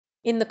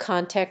In the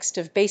context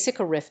of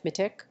basic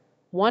arithmetic,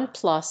 1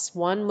 plus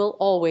 1 will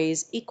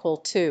always equal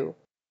 2.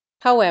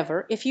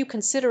 However, if you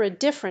consider a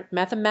different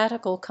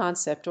mathematical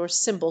concept or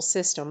symbol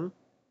system,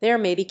 there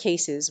may be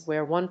cases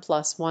where 1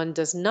 plus 1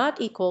 does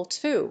not equal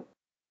 2.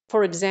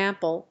 For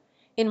example,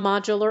 in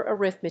modular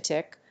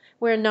arithmetic,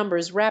 where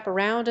numbers wrap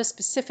around a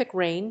specific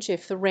range,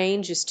 if the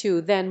range is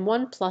 2, then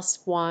 1 plus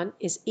 1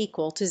 is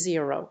equal to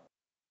 0.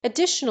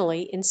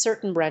 Additionally, in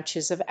certain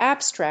branches of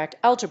abstract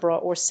algebra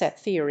or set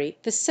theory,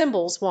 the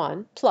symbols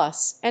 1,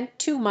 plus, and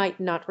 2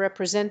 might not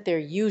represent their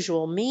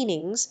usual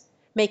meanings,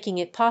 making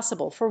it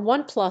possible for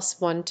 1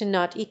 plus 1 to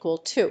not equal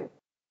 2.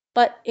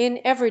 But in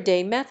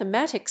everyday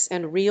mathematics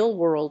and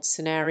real-world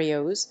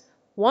scenarios,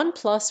 1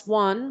 plus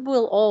 1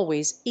 will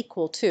always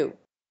equal 2.